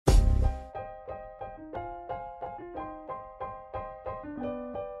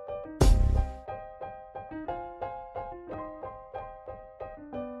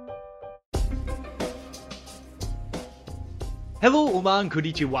Hello, oman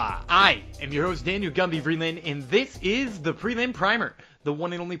konnichiwa. I am your host, Daniel Gumby Vreeland, and this is the Prelim Primer, the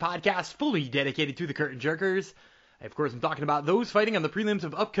one and only podcast fully dedicated to the curtain jerkers. Of course, I'm talking about those fighting on the prelims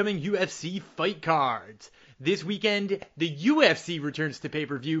of upcoming UFC fight cards. This weekend, the UFC returns to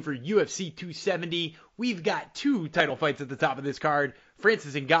pay-per-view for UFC 270. We've got two title fights at the top of this card.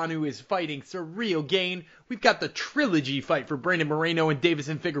 Francis Ngannou is fighting Ciryl Gane. We've got the trilogy fight for Brandon Moreno and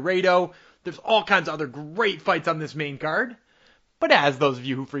Davison Figueiredo. There's all kinds of other great fights on this main card. But as those of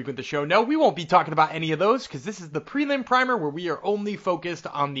you who frequent the show know, we won't be talking about any of those because this is the Prelim Primer where we are only focused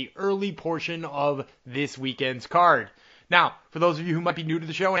on the early portion of this weekend's card. Now, for those of you who might be new to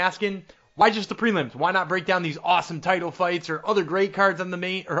the show and asking, why just the prelims? Why not break down these awesome title fights or other great cards on the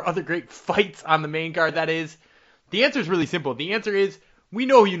main, or other great fights on the main card, that is? The answer is really simple. The answer is, we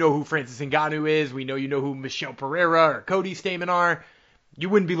know you know who Francis Ngannou is. We know you know who Michel Pereira or Cody Stamann are. You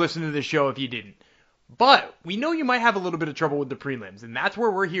wouldn't be listening to this show if you didn't. But we know you might have a little bit of trouble with the prelims, and that's where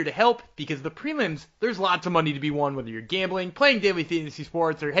we're here to help, because the prelims, there's lots of money to be won, whether you're gambling, playing daily fantasy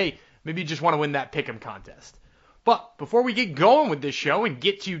sports, or hey, maybe you just want to win that pick'em contest. But before we get going with this show and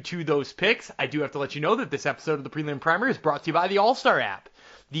get you to those picks, I do have to let you know that this episode of the Prelim Primer is brought to you by the All-Star app.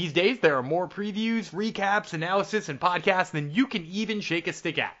 These days, there are more previews, recaps, analysis, and podcasts than you can even shake a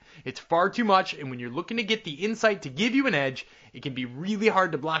stick at. It's far too much, and when you're looking to get the insight to give you an edge, it can be really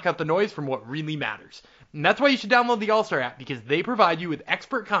hard to block out the noise from what really matters. And that's why you should download the All-Star app, because they provide you with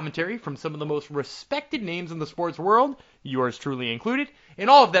expert commentary from some of the most respected names in the sports world, yours truly included, and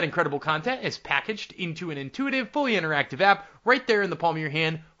all of that incredible content is packaged into an intuitive, fully interactive app right there in the palm of your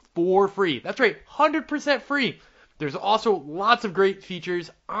hand for free. That's right, 100% free. There's also lots of great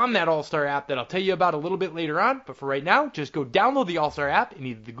features on that All-Star app that I'll tell you about a little bit later on, but for right now, just go download the All-Star app in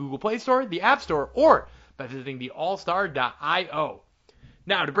either the Google Play Store, the App Store, or by visiting the allstar.io.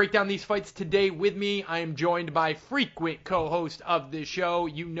 Now, to break down these fights today with me, I am joined by frequent co-host of this show.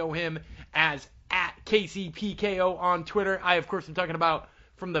 You know him as @KCPKO on Twitter. I, of course, am talking about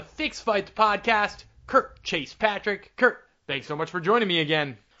from the Fixed Fights podcast, Kurt Chase Patrick. Kurt, thanks so much for joining me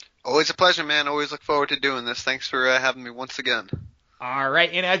again. Always a pleasure, man. Always look forward to doing this. Thanks for having me once again. All right,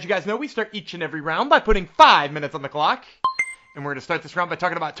 and as you guys know, we start each and every round by putting 5 minutes on the clock. And we're going to start this round by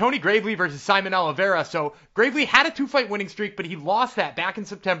talking about Tony Gravely versus Simon Oliveira. So Gravely had a 2-fight winning streak, but he lost that back in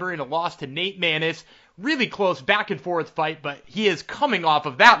September in a loss to Nate Maness. Really close back and forth fight, but he is coming off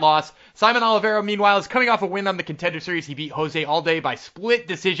of that loss. Simon Oliveira, meanwhile, is coming off a win on the Contender Series. He beat Jose Alday by split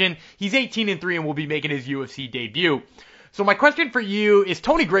decision. He's 18-3 and will be making his UFC debut. So my question for you is,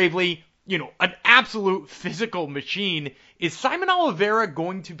 Tony Gravely, an absolute physical machine. Is Simon Oliveira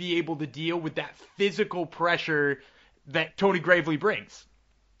going to be able to deal with that physical pressure that Tony Gravely brings?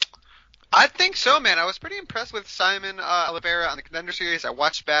 I think so, man. I was pretty impressed with Simon Oliveira on the Contender Series. I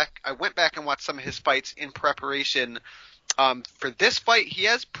went back and watched some of his fights in preparation. For this fight, he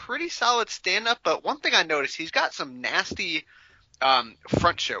has pretty solid stand-up, but one thing I noticed, he's got some nasty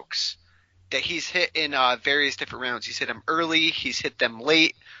front chokes that he's hit in various different rounds. He's hit them early, he's hit them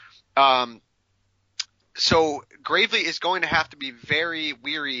late. So Gravely is going to have to be very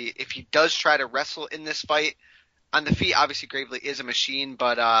weary if he does try to wrestle in this fight. On the feet, obviously Gravely is a machine,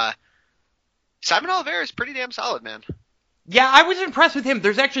 but Simon Oliveira is pretty damn solid, man. Yeah, I was impressed with him.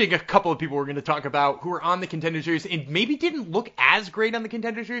 There's actually a couple of people we're going to talk about who are on the Contender Series and maybe didn't look as great on the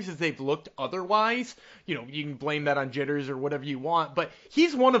Contender Series as they've looked otherwise. You can blame that on jitters or whatever you want, but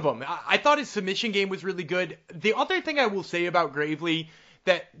he's one of them. I thought his submission game was really good. The other thing I will say about Gravely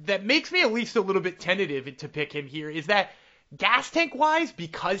that makes me at least a little bit tentative to pick him here is that gas tank wise,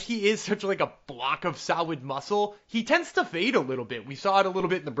 because he is such like a block of solid muscle, he tends to fade a little bit. We saw it a little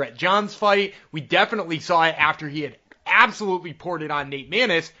bit in the Brett Johns fight. We definitely saw it after he had absolutely poured it on Nate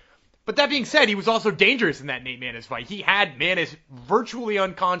Maness. But that being said, he was also dangerous in that Nate Maness fight. He had Maness virtually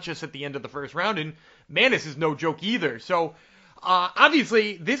unconscious at the end of the first round, and Maness is no joke either. So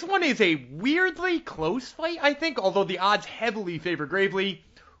obviously, this one is a weirdly close fight, I think, although the odds heavily favor Gravely.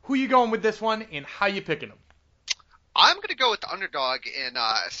 Who you going with this one, and how you picking him? I'm going to go with the underdog in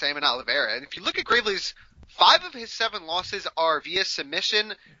Simon Oliveira. And if you look at Gravely's, 5 of his 7 losses are via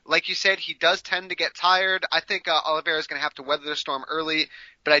submission. Like you said, he does tend to get tired. I think Oliveira is going to have to weather the storm early,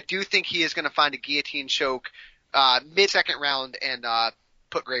 but I do think he is going to find a guillotine choke mid-second round and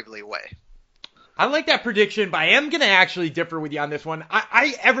put Gravely away. I like that prediction, but I am going to actually differ with you on this one.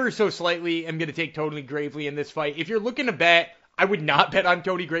 I ever so slightly am going to take Tony Gravely in this fight. If you're looking to bet, I would not bet on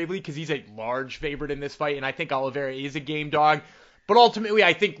Tony Gravely because he's a large favorite in this fight, and I think Oliveira is a game dog. But ultimately,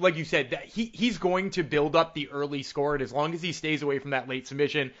 I think, like you said, that he's going to build up the early score, and as long as he stays away from that late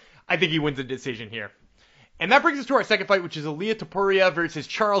submission, I think he wins the decision here. And that brings us to our second fight, which is Ilia Topuria versus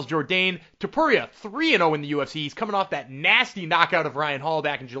Charles Jourdain. Topuria, 3-0 in the UFC. He's coming off that nasty knockout of Ryan Hall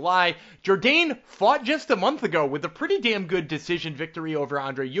back in July. Jourdain fought just a month ago with a pretty damn good decision victory over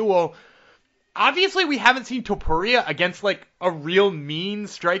Andre Ewell. Obviously, we haven't seen Topuria against, like, a real mean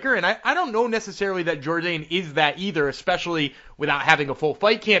striker, and I don't know necessarily that Jourdain is that either, especially without having a full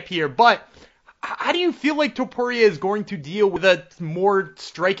fight camp here, but how do you feel like Topuria is going to deal with a more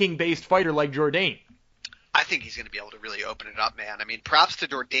striking-based fighter like Jourdain? I think he's going to be able to really open it up, man. I mean, props to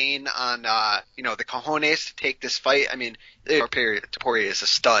Jourdain on, the cojones to take this fight. I mean, Topuria is a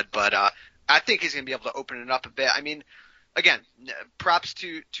stud, but I think he's going to be able to open it up a bit. I mean, again, props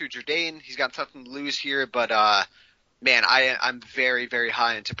to Jourdain. He's got something to lose here, but, man, I'm very, very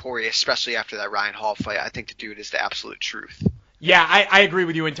high in Topuria, especially after that Ryan Hall fight. I think the dude is the absolute truth. Yeah, I agree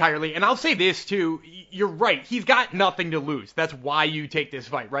with you entirely. And I'll say this, too. You're right. He's got nothing to lose. That's why you take this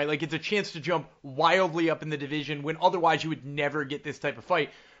fight, right? Like, it's a chance to jump wildly up in the division when otherwise you would never get this type of fight.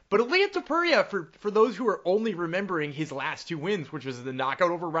 But Ilia Topuria, for those who are only remembering his last two wins, which was the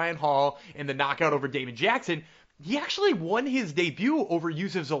knockout over Ryan Hall and the knockout over David Jackson, he actually won his debut over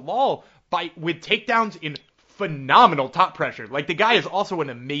Youssef Zalal with takedowns in phenomenal top pressure. Like, the guy is also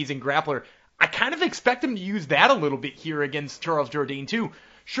an amazing grappler. I kind of expect him to use that a little bit here against Charles Jourdain, too.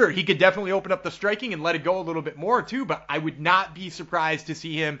 Sure, he could definitely open up the striking and let it go a little bit more, too, but I would not be surprised to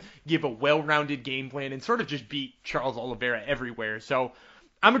see him give a well-rounded game plan and sort of just beat Charles Oliveira everywhere. So,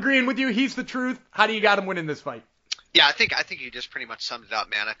 I'm agreeing with you. He's the truth. How do you got him winning this fight? Yeah, I think you just pretty much summed it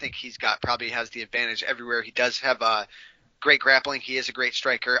up, man. I think probably has the advantage everywhere. He does have great grappling. He is a great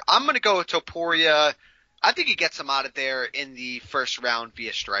striker. I'm going to go with Topuria. I think he gets him out of there in the first round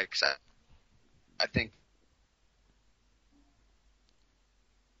via strikes. I think.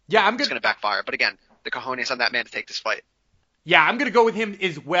 Yeah, It's going to backfire. But again, the cojones on that man to take this fight. Yeah, I'm going to go with him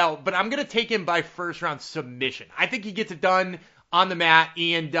as well, but I'm going to take him by first round submission. I think he gets it done on the mat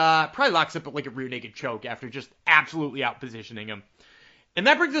and probably locks up like a rear naked choke after just absolutely out-positioning him. And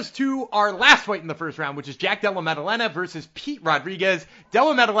that brings us to our last fight in the first round, which is Jack Della Maddalena versus Pete Rodriguez.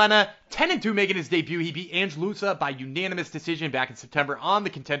 Della Maddalena, 10-2 making his debut. He beat Ange Loosa by unanimous decision back in September on the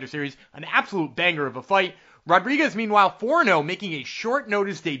Contender Series. An absolute banger of a fight. Rodriguez, meanwhile, 4-0, making a short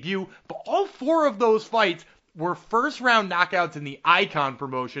notice debut, but all four of those fights were first round knockouts in the Icon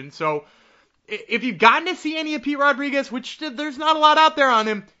promotion. So if you've gotten to see any of Pete Rodriguez, which there's not a lot out there on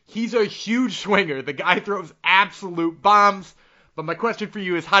him, he's a huge swinger. The guy throws absolute bombs. But my question for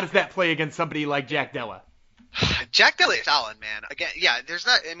you is, how does that play against somebody like Jack Della? Jack Della is solid, man. Again, yeah, there's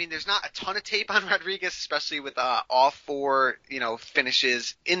not a ton of tape on Rodriguez, especially with all four,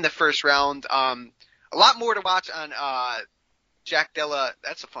 finishes in the first round. A lot more to watch on Jack Della.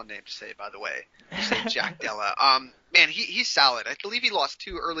 That's a fun name to say, by the way. Say Jack Della. Man, he's solid. I believe he lost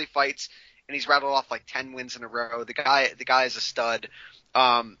 2 early fights, and he's rattled off like 10 wins in a row. The guy is a stud.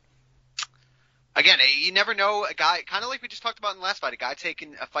 Again, you never know, a guy, kind of like we just talked about in the last fight, a guy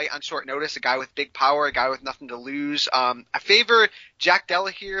taking a fight on short notice, a guy with big power, a guy with nothing to lose. I favor Jack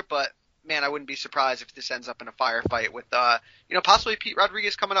Della here, but, man, I wouldn't be surprised if this ends up in a firefight with, possibly Pete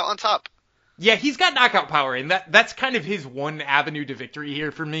Rodriguez coming out on top. Yeah, he's got knockout power, and that's kind of his one avenue to victory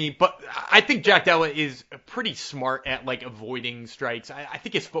here for me. But I think Jack Della is pretty smart at, like, avoiding strikes. I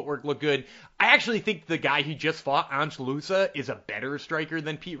think his footwork looked good. I actually think the guy he just fought, Ange Loosa, is a better striker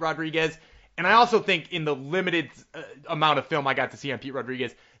than Pete Rodriguez. And I also think in the limited amount of film I got to see on Pete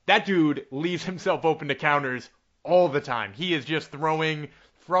Rodriguez, that dude leaves himself open to counters all the time. He is just throwing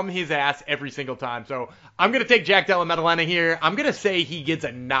from his ass every single time. So I'm going to take Jack Della Maddalena here. I'm going to say he gets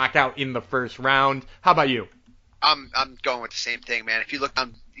a knockout in the first round. How about you? I'm going with the same thing, man. If you look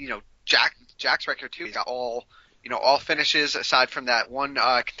on, Jack's record too, he's got all finishes aside from that one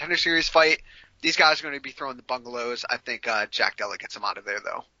Contender Series fight. These guys are going to be throwing the bungalows. I think Jack Della gets him out of there,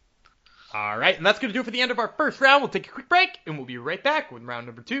 though. All right, and that's going to do it for the end of our first round. We'll take a quick break, and we'll be right back with round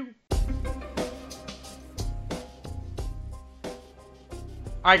number 2.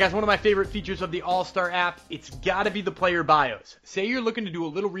 All right, guys, one of my favorite features of the All-Star app, it's got to be the player bios. Say you're looking to do a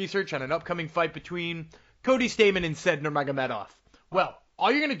little research on an upcoming fight between Cody Stamann and Said Nurmagomedov. Well,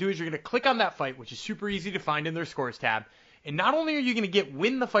 all you're going to do is you're going to click on that fight, which is super easy to find in their scores tab. And not only are you going to get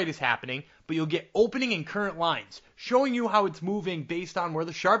when the fight is happening, but you'll get opening and current lines, showing you how it's moving based on where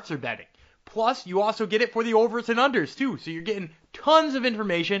the sharps are betting. Plus, you also get it for the overs and unders, too. So you're getting tons of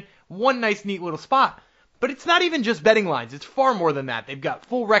information, one nice, neat little spot. But it's not even just betting lines. It's far more than that. They've got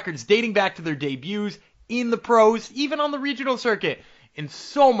full records dating back to their debuts in the pros, even on the regional circuit, and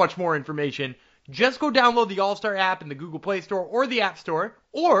so much more information. Just go download the All-Star app in the Google Play Store or the App Store,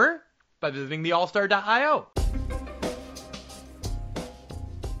 or by visiting theallstar.io.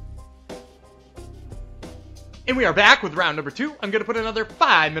 And we are back with round number 2. I'm going to put another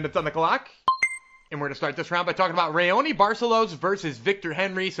 5 minutes on the clock. And we're going to start this round by talking about Raoni Barcelos versus Victor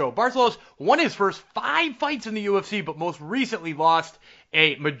Henry. So Barcelos won his first 5 fights in the UFC, but most recently lost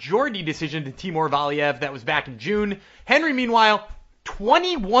a majority decision to Timur Valiev. That was back in June. Henry, meanwhile,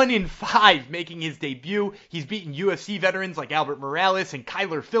 21-5 making his debut. He's beaten UFC veterans like Albert Morales and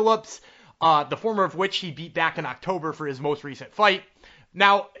Kyler Phillips, the former of which he beat back in October for his most recent fight.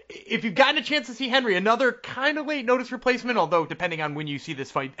 Now, if you've gotten a chance to see Henry, another kind of late notice replacement, although depending on when you see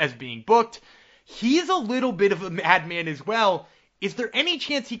this fight as being booked, he's a little bit of a madman as well. Is there any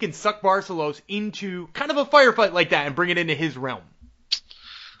chance he can suck Barcelos into kind of a firefight like that and bring it into his realm?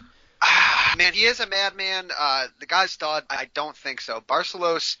 Man, he is a madman. The guy's stud. I don't think so.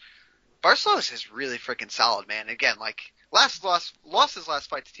 Barcelos is really freaking solid, man. Again, like lost his last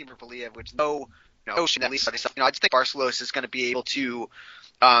fight to Timur Valiev, which at least I just think Barcelos is going to be able to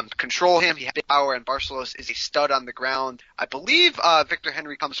control him. He has big power, and Barcelos is a stud on the ground. I believe Victor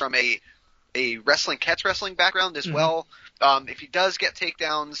Henry comes from a catch wrestling background as well. If he does get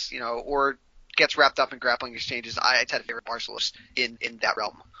takedowns, or gets wrapped up in grappling exchanges, I tend to favor Barcelos in that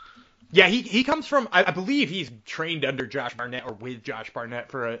realm. Yeah, he comes from, I believe he's trained under Josh Barnett or with Josh Barnett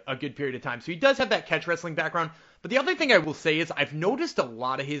for a good period of time. So he does have that catch wrestling background. But the other thing I will say is I've noticed a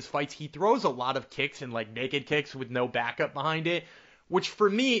lot of his fights, he throws a lot of kicks and like naked kicks with no backup behind it, which for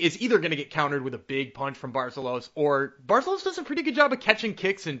me is either going to get countered with a big punch from Barcelos, or Barcelos does a pretty good job of catching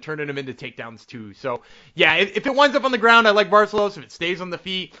kicks and turning them into takedowns too. So yeah, if it winds up on the ground, I like Barcelos. If it stays on the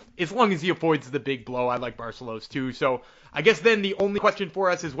feet, as long as he avoids the big blow, I like Barcelos too. So I guess then the only question for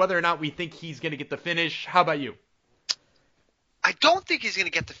us is whether or not we think he's going to get the finish. How about you? I don't think he's going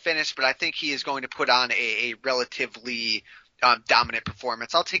to get the finish, but I think he is going to put on a relatively dominant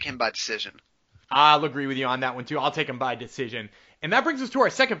performance. I'll take him by decision. I'll agree with you on that one too. I'll take him by decision. And that brings us to our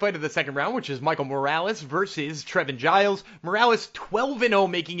second fight of the second round, which is Michael Morales versus Trevin Giles. Morales 12-0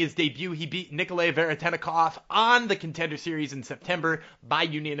 making his debut. He beat Nikolay Veretennikov on the Contender Series in September by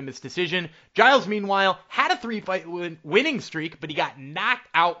unanimous decision. Giles, meanwhile, had a 3-fight winning streak, but he got knocked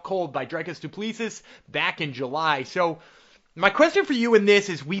out cold by Dricus du Plessis back in July. So my question for you in this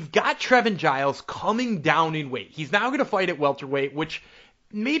is, we've got Trevin Giles coming down in weight. He's now going to fight at welterweight, which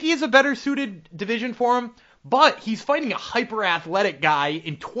maybe is a better suited division for him. But he's fighting a hyper-athletic guy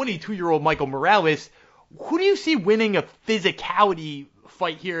in 22-year-old Michael Morales. Who do you see winning a physicality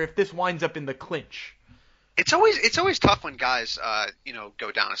fight here if this winds up in the clinch? It's always tough when guys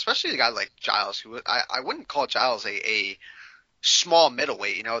go down, especially a guy like Giles, who I wouldn't call Giles a small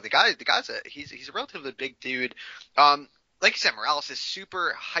middleweight. He's a relatively big dude. Like you said, Morales is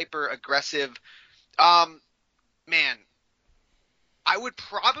super hyper aggressive. Man, I would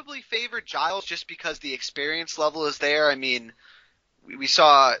probably favor Giles just because the experience level is there. I mean, we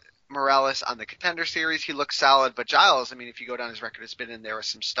saw Morales on the Contender Series. He looked solid. But Giles, I mean, if you go down his record, has been in there with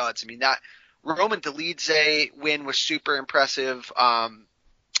some studs. I mean, that Roman Dolidze win was super impressive. I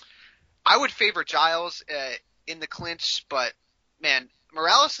would favor Giles in the clinch, but, man,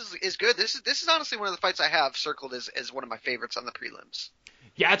 Morales is good. This is honestly one of the fights I have circled as one of my favorites on the prelims.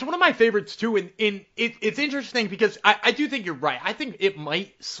 Yeah, it's one of my favorites too, and it's interesting because I do think you're right. I think it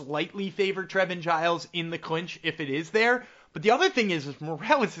might slightly favor Trevin Giles in the clinch if it is there. But the other thing is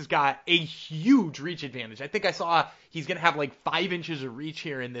Morales has got a huge reach advantage. I think I saw he's going to have like 5 inches of reach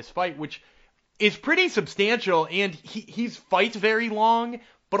here in this fight, which is pretty substantial, and he fights very long,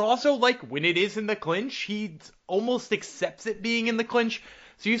 but also like when it is in the clinch, he almost accepts it being in the clinch.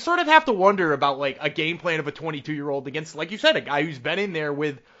 So you sort of have to wonder about like a game plan of a 22-year-old against, like you said, a guy who's been in there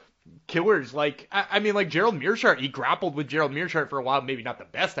with killers. Like, I mean, like Gerald Meerschaert. He grappled with Gerald Meerschaert for a while. Maybe not the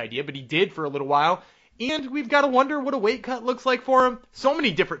best idea, but he did for a little while. And we've got to wonder what a weight cut looks like for him. So many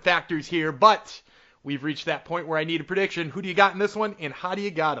different factors here, but we've reached that point where I need a prediction. Who do you got in this one, and how do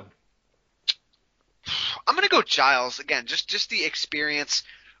you got him? I'm going to go Giles. Again, just the experience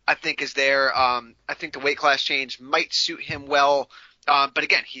I think is there. I think the weight class change might suit him well. But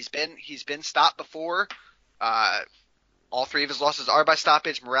again, he's been stopped before. All 3 of his losses are by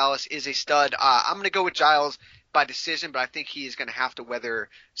stoppage. Morales is a stud. I'm going to go with Giles by decision, but I think he is going to have to weather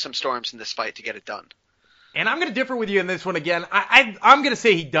some storms in this fight to get it done. And I'm going to differ with you in this one again. I'm going to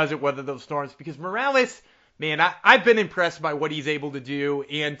say he doesn't weather those storms because Morales, man, I've been impressed by what he's able to do,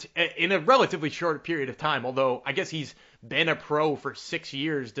 and in a relatively short period of time, although I guess he's been a pro for 6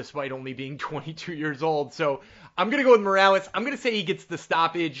 years despite only being 22 years old. So I'm going to go with Morales. I'm going to say he gets the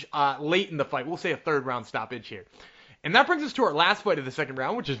stoppage late in the fight. We'll say a 3rd-round stoppage here. And that brings us to our last fight of the second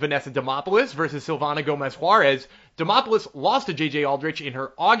round, which is Vanessa Demopoulos versus Silvana Gomez Juarez. Demopoulos lost to J.J. Aldrich in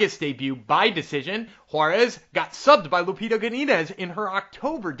her August debut by decision. Juarez got subbed by Lupita Godinez in her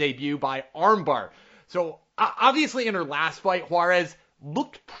October debut by armbar. So Obviously, in her last fight, Juarez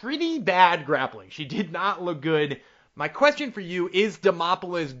looked pretty bad grappling. She did not look good. My question for you, is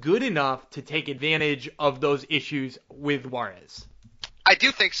Demopoulos good enough to take advantage of those issues with Juarez? I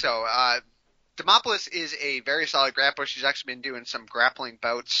do think so. Demopoulos is a very solid grappler. She's actually been doing some grappling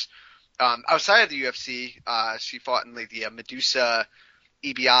bouts outside of the UFC. She fought in the Medusa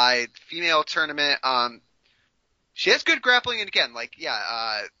EBI female tournament. She has good grappling, and again,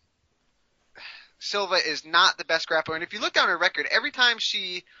 Silva is not the best grappler. And if you look down her record, every time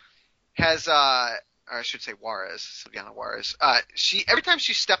she has, or I should say Juarez, Silviana Juarez, every time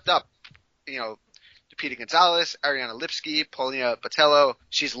she stepped up, Peta Gonzalez, Ariana Lipski, Paulina Botello,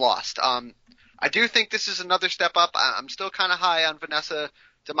 she's lost. I do think this is another step up. I'm still kind of high on Vanessa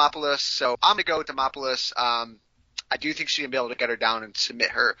Demopoulos, so I'm going to go with Demopoulos. I do think she's going to be able to get her down and submit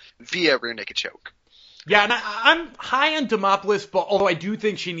her via rear naked choke. Yeah, and I'm high on Demopoulos, but although I do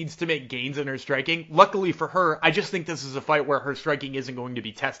think she needs to make gains in her striking, luckily for her, I just think this is a fight where her striking isn't going to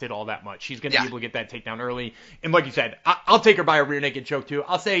be tested all that much. She's going to be able to get that takedown early. And like you said, I'll take her by a rear naked choke too.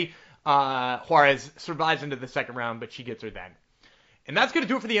 I'll say Juarez survives into the second round, but she gets her then. And that's going to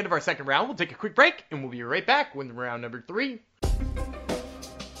do it for the end of our second round. We'll take a quick break, and we'll be right back with round number 3.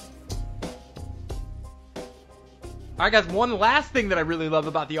 All right, guys, one last thing that I really love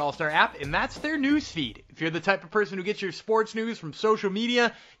about the All-Star app, and that's their news feed. If you're the type of person who gets your sports news from social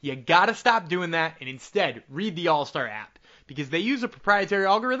media, you got to stop doing that and instead read the All-Star app, because they use a proprietary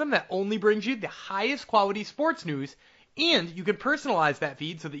algorithm that only brings you the highest quality sports news, and you can personalize that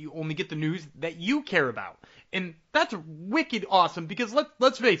feed so that you only get the news that you care about. And that's wicked awesome, because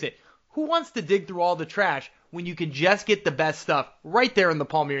let's face it, who wants to dig through all the trash when you can just get the best stuff right there in the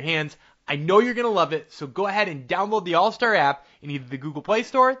palm of your hands? I know you're going to love it, so go ahead and download the All-Star app in either the Google Play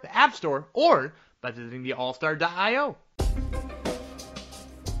Store, the App Store, or by visiting the allstar.io.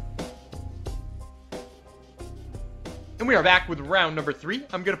 And we are back with round number 3.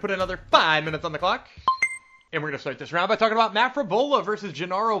 I'm going to put another 5 minutes on the clock. And we're going to start this round by talking about Matt Frevola versus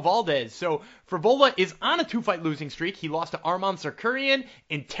Genaro Valdez. So Frevola is on a 2-fight losing streak. He lost to Arman Tsarukyan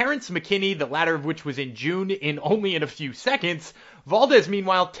and Terrence McKinney, the latter of which was in June, only in a few seconds. Valdez,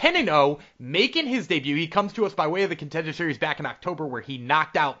 meanwhile, 10-0, making his debut. He comes to us by way of the Contender Series back in October, where he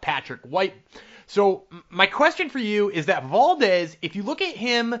knocked out Patrick White. So my question for you is that Valdez, if you look at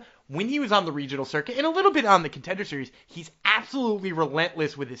him when he was on the regional circuit and a little bit on the Contender Series, he's absolutely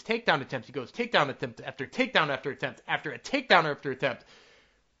relentless with his takedown attempts. He goes takedown attempt after takedown after attempt after a takedown after attempt.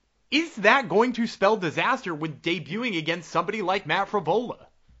 Is that going to spell disaster when debuting against somebody like Matt Frevola?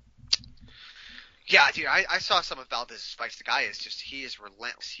 Yeah, dude, I saw some of Valdez's fights. The guy he is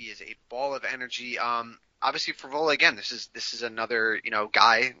relentless. He is a ball of energy. Obviously Frevola, again, this is another,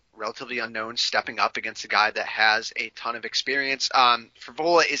 guy relatively unknown stepping up against a guy that has a ton of experience.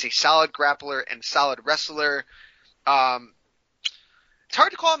 Frevola is a solid grappler and solid wrestler. It's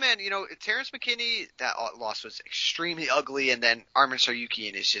hard to call, man. Terrence McKinney, that loss was extremely ugly, and then Arman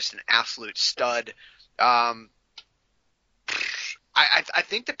Tsarukyan is just an absolute stud. I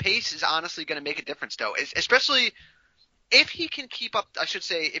think the pace is honestly going to make a difference, though, especially if he can keep up. I should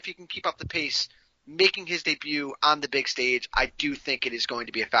say, if he can keep up the pace, making his debut on the big stage, I do think it is going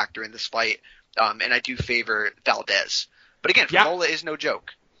to be a factor in this fight, and I do favor Valdez. But again, Frevola is no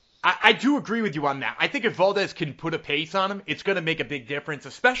joke. I do agree with you on that. I think if Valdez can put a pace on him, it's going to make a big difference,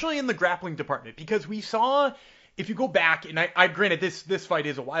 especially in the grappling department, because we saw, if you go back, and I granted this fight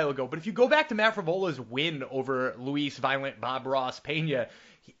is a while ago, but if you go back to Matt Frevola's win over Luis Violent Bob Ross Pena,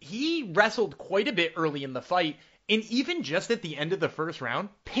 he wrestled quite a bit early in the fight, and even just at the end of the first round,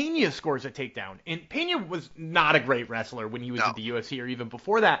 Pena scores a takedown. And Pena was not a great wrestler when he was at the UFC or even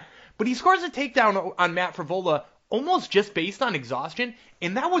before that, but he scores a takedown on Matt Frevola almost just based on exhaustion,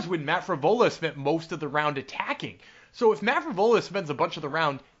 and that was when Matt Frevola spent most of the round attacking. So if Matt Frevola spends a bunch of the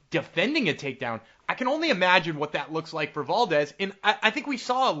round defending a takedown, I can only imagine what that looks like for Valdez, and I think we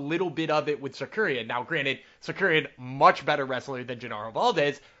saw a little bit of it with Tsarukyan. Now, granted, Tsarukyan, much better wrestler than Genaro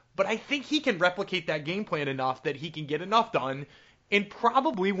Valdez, but I think he can replicate that game plan enough that he can get enough done and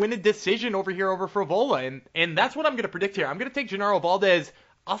probably win a decision over Frevola, and that's what I'm going to predict here. I'm going to take Genaro Valdez,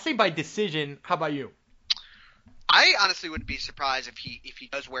 I'll say by decision. How about you? I honestly wouldn't be surprised if he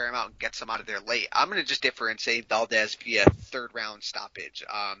does wear him out and gets him out of there late. I'm going to just differ and say Valdez via third round stoppage.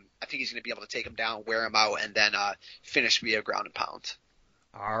 I think he's going to be able to take him down, wear him out, and then finish via ground and pound.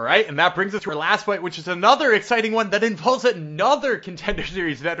 All right, and that brings us to our last fight, which is another exciting one that involves another Contender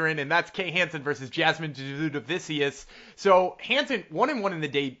Series veteran, and that's Kay Hansen versus Jasmine Jasudavicius. So Hansen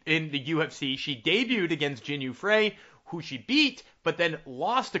 1-1 in the UFC. She debuted against Jinh Yu Frey, who she beat, but then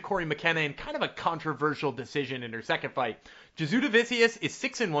lost to Corey McKenna in kind of a controversial decision in her second fight. Jesuda Vicious is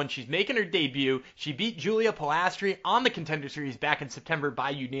 6-1. She's making her debut. She beat Julia Pilastri on the Contender Series back in September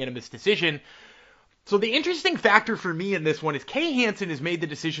by unanimous decision. So the interesting factor for me in this one is Kay Hansen has made the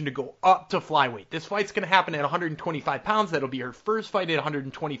decision to go up to flyweight. This fight's going to happen at 125 pounds. That'll be her first fight at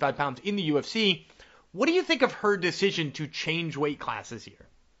 125 pounds in the UFC. What do you think of her decision to change weight classes here?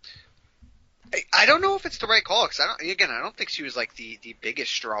 I don't know if it's the right call, because I don't think she was like the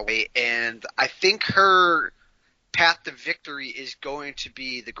biggest strawweight, and I think her path to victory is going to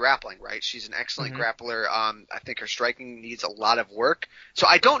be the grappling, right? She's an excellent grappler. I think her striking needs a lot of work, so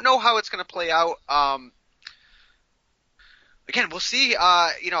I don't know how it's going to play out. Again, we'll see.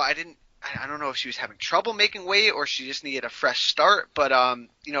 I don't know if she was having trouble making weight or she just needed a fresh start, but a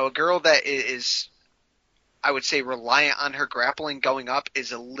girl that is, I would say, reliant on her grappling going up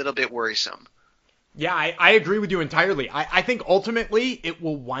is a little bit worrisome. Yeah, I agree with you entirely. I think ultimately it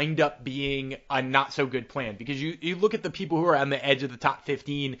will wind up being a not so good plan, because you look at the people who are on the edge of the top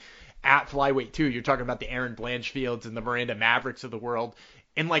 15 at flyweight too. You're talking about the Aaron Blanchfields and the Miranda Mavericks of the world.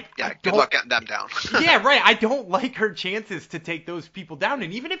 And good luck getting them down. Yeah, right. I don't like her chances to take those people down.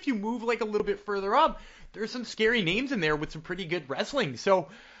 And even if you move like a little bit further up, there's some scary names in there with some pretty good wrestling. So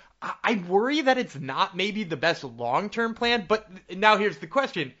I worry that it's not maybe the best long-term plan. But now here's the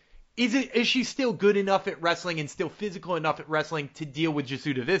question. Is she still good enough at wrestling and still physical enough at wrestling to deal with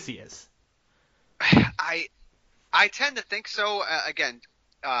Jesuda Vicious? I tend to think so.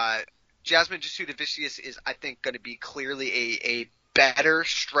 Jasmine Jesuda Vicious is, I think, going to be clearly a better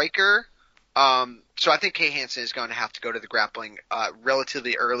striker. So I think Kay Hansen is going to have to go to the grappling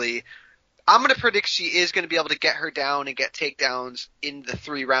relatively early. I'm going to predict she is going to be able to get her down and get takedowns in the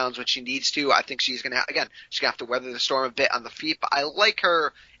 3 rounds when she needs to. I think she's going to have to weather the storm a bit on the feet, but I like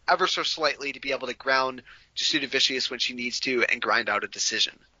her ever so slightly to be able to ground Jesuda Vicious when she needs to and grind out a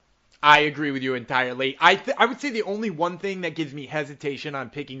decision. I agree with you entirely. I would say the only one thing that gives me hesitation on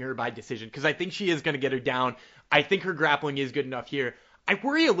picking her by decision, because I think she is going to get her down. I think her grappling is good enough here. I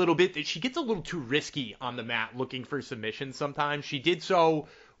worry a little bit that she gets a little too risky on the mat looking for submissions sometimes. She did so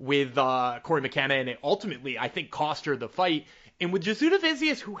with Corey McKenna, and it ultimately, I think, cost her the fight. And with Jesuda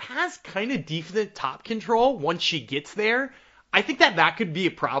Vicious, who has kind of decent top control once she gets there, I think that could be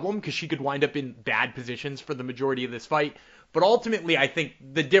a problem, because she could wind up in bad positions for the majority of this fight. But ultimately, I think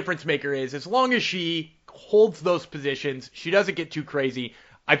the difference maker is, as long as she holds those positions, she doesn't get too crazy,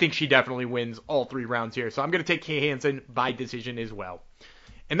 I think she definitely wins all 3 rounds here. So I'm going to take Kay Hansen by decision as well.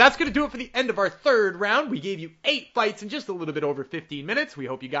 And that's going to do it for the end of our 3rd round. We gave you 8 fights in just a little bit over 15 minutes. We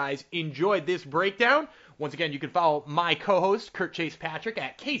hope you guys enjoyed this breakdown. Once again, you can follow my co-host, Kurt Chase Patrick,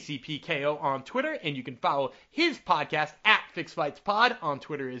 at KCPKO on Twitter, and you can follow his podcast at Fix Fights Pod on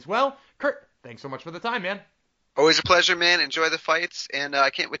Twitter as well. Kurt, thanks so much for the time, man. Always a pleasure, man. Enjoy the fights, and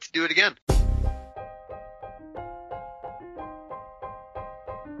I can't wait to do it again.